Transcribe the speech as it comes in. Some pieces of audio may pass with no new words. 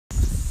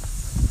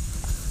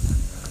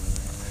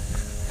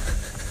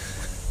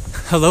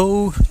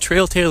Hello,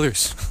 Trail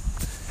Tailors.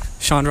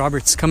 Sean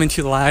Roberts coming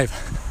to you live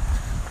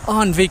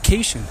on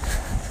vacation.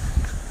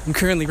 I'm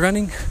currently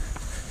running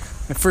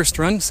my first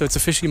run, so it's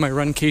officially my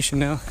runcation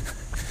now.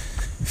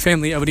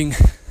 Family outing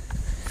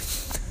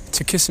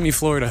to Kissimmee,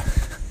 Florida.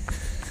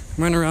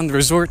 I'm running around the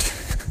resort,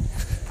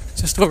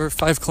 just over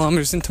 5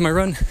 kilometers into my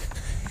run.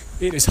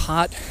 It is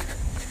hot,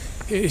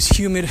 it is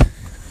humid,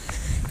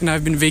 and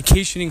I've been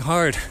vacationing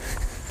hard,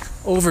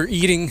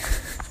 overeating,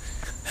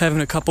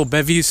 having a couple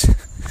bevies,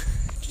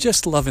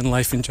 just loving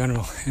life in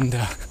general, and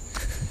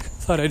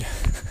thought I'd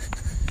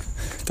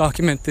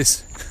document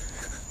this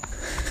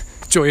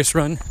joyous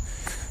run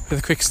with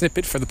a quick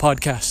snippet for the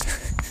podcast.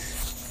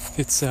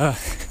 It's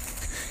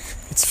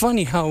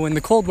funny how when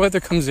the cold weather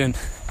comes in,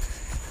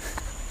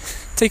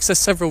 it takes us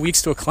several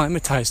weeks to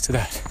acclimatize to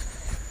that.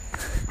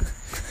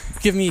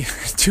 Give me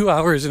 2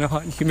 hours in a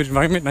hot and humid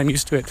environment and I'm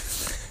used to it.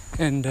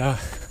 And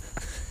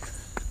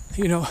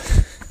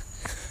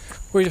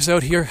we're just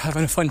out here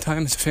having a fun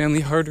time as a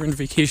family, harder on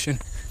vacation.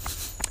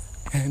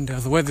 And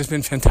the weather's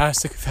been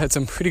fantastic. We've had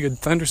some pretty good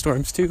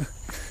thunderstorms too,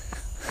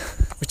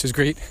 which is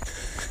great.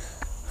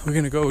 We're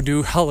going to go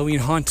do Halloween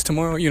Haunt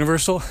tomorrow at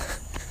Universal,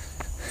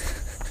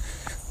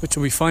 which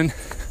will be fun.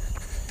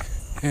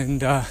 And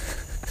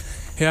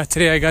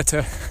today I got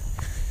to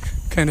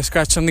kind of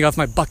scratch something off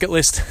my bucket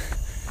list.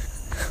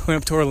 Went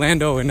up to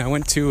Orlando and I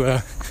went to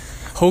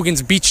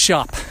Hogan's Beach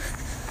Shop.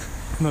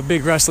 I'm a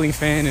big wrestling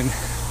fan and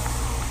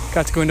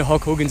got to go into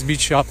Hulk Hogan's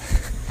Beach Shop,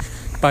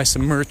 buy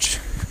some merch.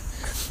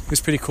 It was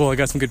pretty cool. I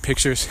got some good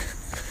pictures.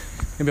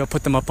 Maybe I'll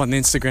put them up on the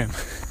Instagram.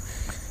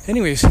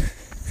 Anyways,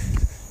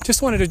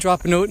 just wanted to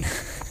drop a note,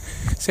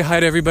 say hi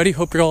to everybody.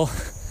 Hope you're all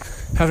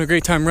having a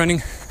great time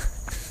running.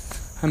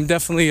 I'm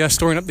definitely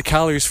storing up the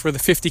calories for the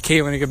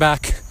 50K when I get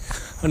back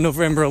on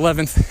November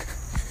 11th.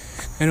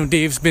 I know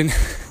Dave's been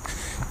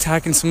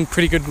attacking some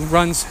pretty good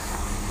runs.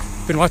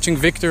 Been watching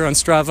Victor on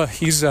Strava.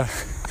 He's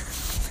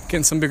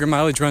getting some bigger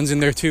mileage runs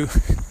in there too.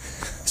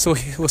 So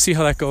we'll see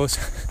how that goes.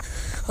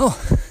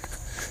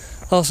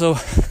 Also,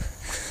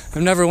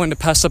 I'm never one to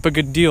pass up a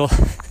good deal.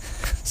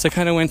 So I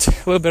kind of went a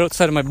little bit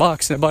outside of my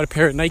box and I bought a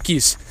pair of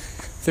Nikes.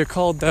 They're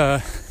called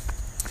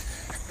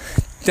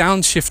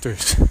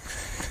Downshifters.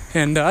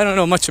 And I don't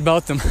know much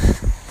about them,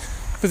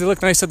 but they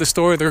look nice at the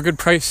store. They're a good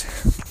price.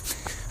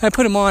 I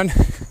put them on,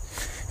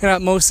 and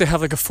at most they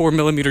have like a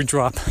 4mm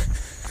drop.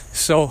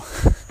 So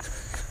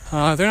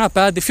they're not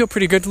bad. They feel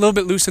pretty good. A little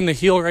bit loose in the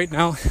heel right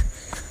now.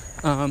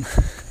 But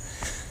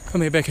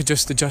maybe I could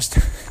just adjust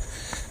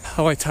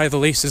how I tie the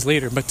laces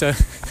later. But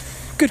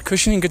good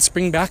cushioning, good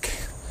spring back.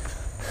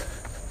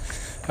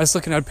 I was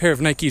looking at a pair of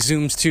Nike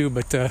Zooms too,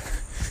 but the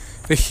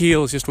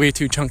heel is just way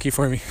too chunky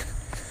for me.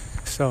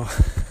 So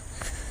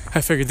I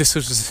figured this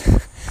was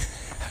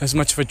as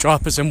much of a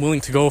drop as I'm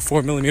willing to go,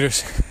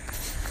 4mm.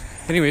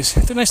 Anyways,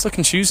 they're nice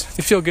looking shoes.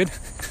 They feel good.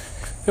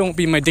 They won't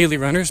be my daily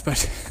runners,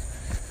 but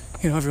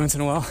every once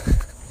in a while.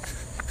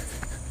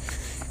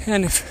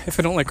 And if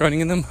I don't like running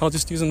in them, I'll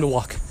just use them to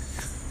walk.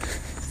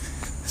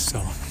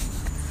 So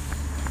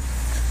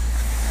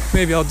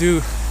maybe I'll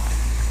do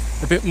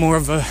a bit more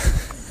of a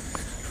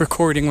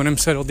recording when I'm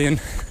settled in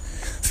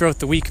throughout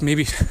the week.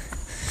 Maybe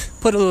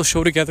put a little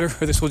show together,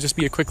 or this will just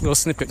be a quick little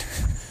snippet.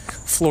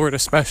 Florida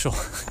special.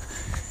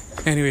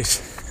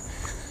 Anyways,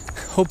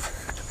 hope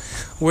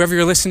wherever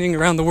you're listening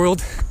around the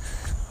world,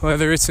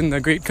 whether it's in the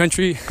great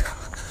country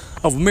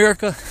of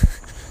America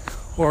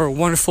or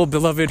wonderful,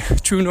 beloved,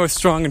 true north,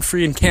 strong and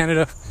free in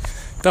Canada,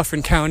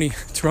 Dufferin County,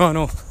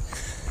 Toronto,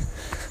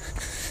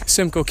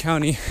 Simcoe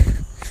County,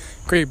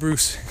 Grey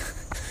Bruce,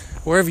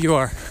 wherever you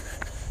are,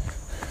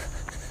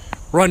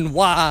 run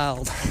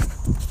wild.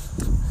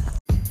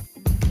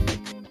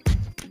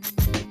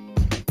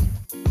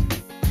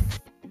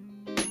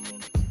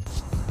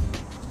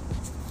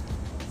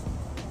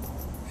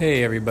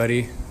 Hey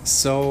everybody,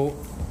 so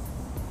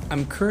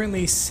I'm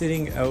currently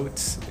sitting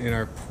out in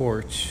our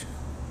porch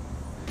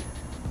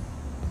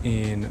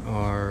in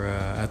our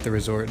at the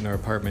resort in our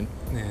apartment,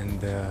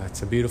 and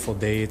it's a beautiful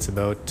day. It's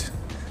about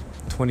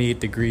 28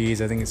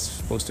 degrees. I think it's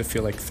supposed to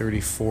feel like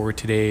 34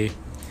 today.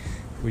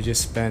 We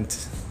just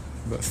spent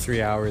about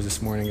 3 hours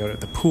this morning out at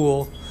the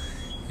pool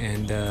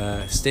and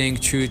staying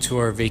true to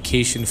our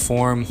vacation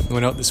form.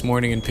 Went out this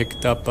morning and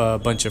picked up a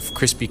bunch of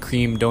Krispy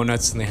Kreme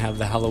donuts, and they have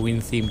the Halloween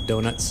themed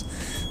donuts.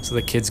 So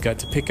the kids got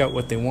to pick out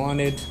what they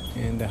wanted,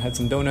 and had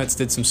some donuts,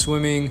 did some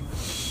swimming,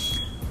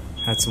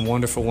 had some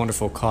wonderful,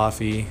 wonderful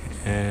coffee,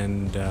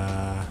 and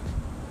my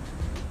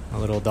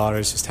little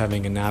daughter's just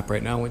having a nap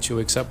right now. When she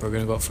wakes up, we're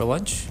going to go out for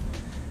lunch.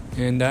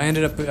 And I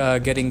ended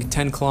up getting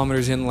 10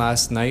 kilometers in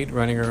last night,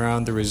 running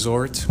around the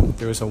resort.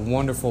 There was a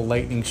wonderful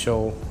lightning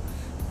show.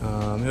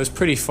 It was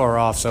pretty far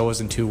off, so I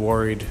wasn't too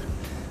worried.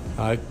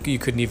 You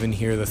couldn't even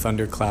hear the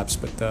thunderclaps,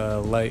 but the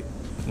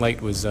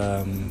light was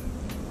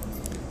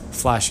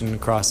flashing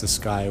across the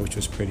sky, which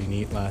was pretty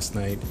neat last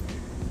night.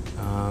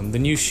 The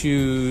new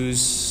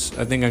shoes,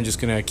 I think I'm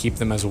just going to keep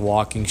them as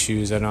walking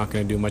shoes. I'm not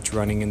going to do much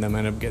running in them. I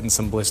ended up getting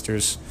some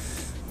blisters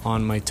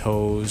on my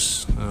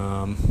toes.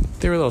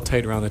 They were a little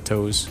tight around the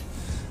toes.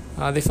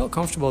 They felt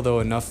comfortable though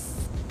enough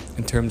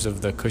in terms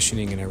of the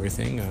cushioning and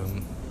everything,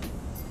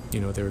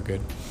 they were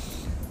good.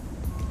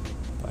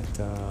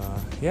 But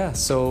yeah,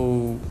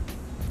 so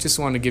just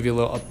want to give you a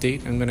little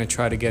update. I'm going to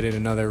try to get in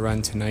another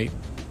run tonight.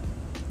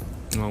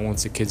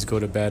 Once the kids go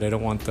to bed. I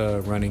don't want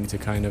the running to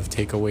kind of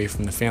take away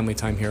from the family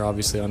time here,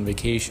 obviously on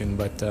vacation,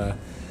 but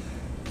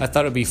I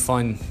thought it'd be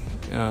fun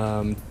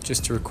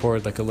just to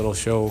record like a little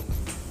show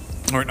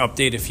or an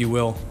update, if you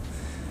will,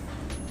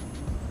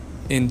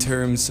 in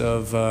terms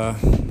of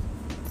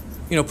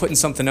putting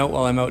something out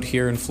while I'm out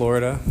here in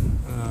Florida.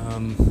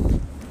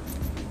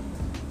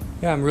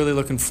 Yeah, I'm really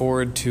looking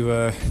forward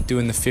to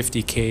doing the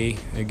 50K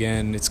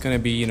again. It's going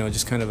to be,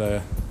 just kind of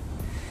a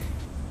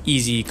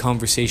easy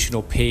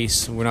conversational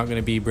pace. We're not going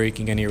to be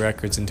breaking any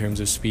records in terms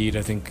of speed.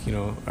 I think,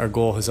 our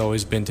goal has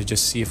always been to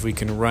just see if we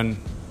can run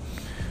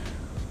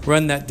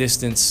that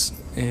distance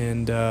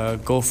and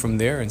go from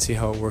there and see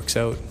how it works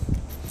out.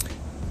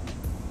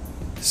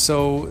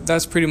 So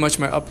that's pretty much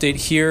my update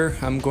here.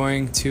 I'm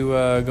going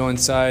to go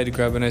inside,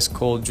 grab a nice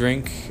cold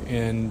drink,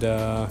 and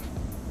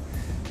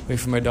wait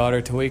for my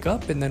daughter to wake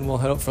up, and then we'll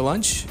head out for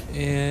lunch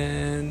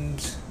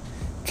and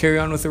carry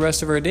on with the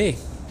rest of our day.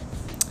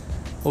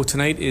 Oh,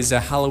 tonight is a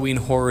Halloween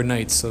horror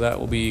night, so that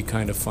will be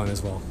kind of fun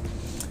as well.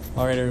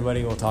 All right,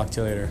 everybody, we'll talk to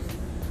you later.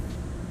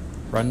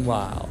 Run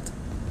wild.